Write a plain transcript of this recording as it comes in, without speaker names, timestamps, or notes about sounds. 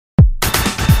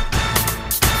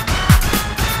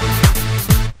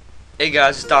Hey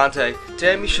guys, it's Dante.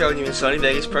 Today I'm showing you in Sony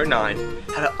Vegas Pro 9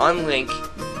 how to unlink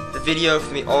the video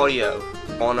from the audio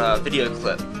on a video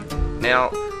clip.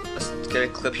 Now, let's get a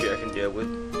clip here I can deal with.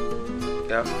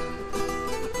 Yeah.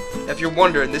 If you're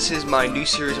wondering, this is my new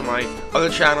series on my other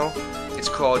channel. It's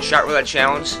called Shot Roulette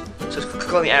Challenge. So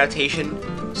click on the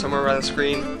annotation somewhere around the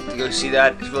screen to go see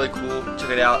that. It's really cool.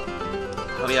 Check it out.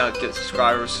 Help me out, get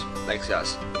subscribers. Thanks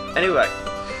guys. Anyway,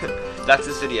 that's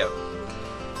this video.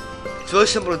 It's really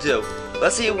simple to do.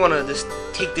 Let's say you want to just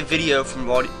take the video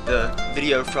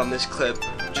from this clip,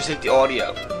 just take the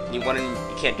audio. And you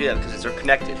can't do that because they're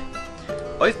connected.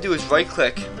 All you have to do is right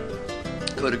click,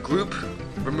 go to Group,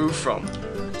 Remove From.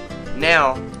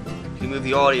 Now you can move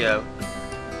the audio,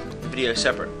 video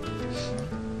separate.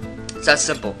 It's that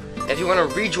simple. If you want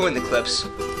to rejoin the clips,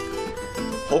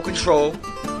 hold Control,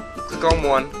 click on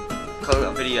one, click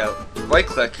on video, right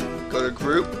click, go to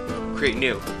Group, Create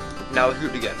New. Now it's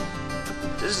grouped again.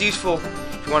 This is useful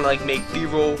if you want to make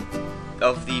B-roll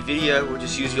of the video or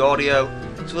just use the audio.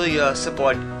 It's really a simple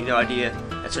idea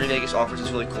that Sony Vegas offers.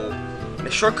 It's really cool. And the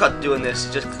shortcut to doing this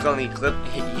is just click on the clip,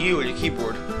 hit U on your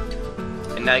keyboard,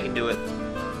 and now you can do it.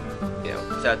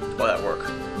 Without all that work.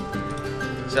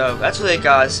 So that's really it,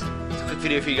 guys. It's a quick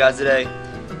video for you guys today.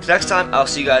 Till next time, I'll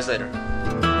see you guys later.